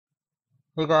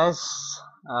Hey guys,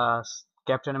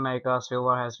 Captain America Civil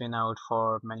War has been out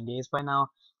for many days by now,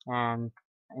 and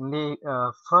in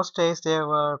the first days there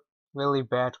were really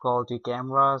bad quality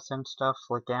cameras and stuff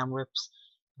like HDRips,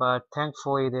 but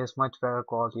thankfully there's much better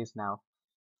qualities now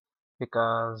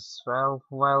because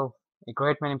well, a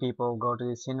great many people go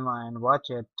to the cinema and watch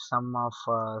it. Some of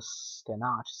us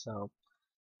cannot, so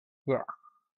yeah,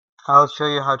 I'll show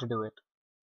you how to do it.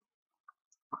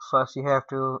 First, you have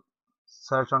to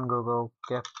search on Google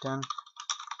Captain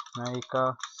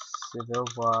America Civil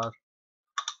War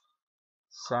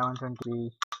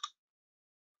 720p.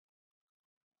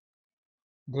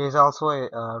 There is also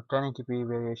a 1080p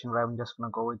variation, but I'm just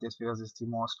gonna go with this because it's the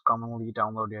most commonly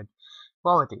downloaded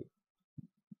quality.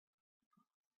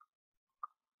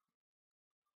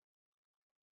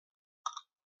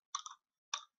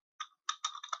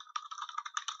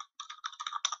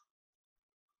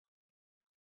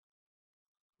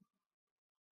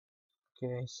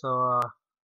 Okay, so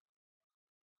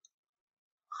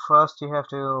first you have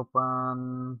to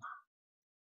open,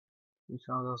 which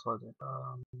one of those was it?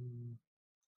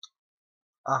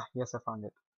 Yes, I found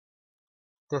it.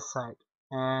 This site,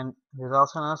 and there's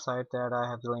also another site that I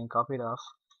have the link copied off.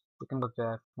 You can go to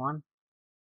that one,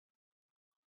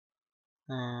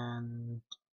 and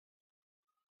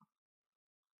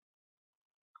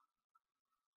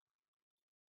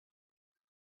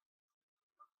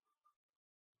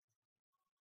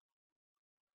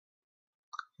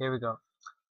here we go.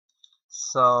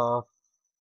 So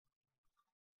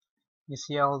you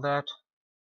see all that.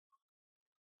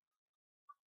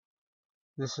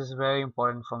 This is very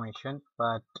important information,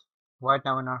 but right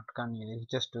now we're not gonna need it.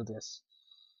 Just do this.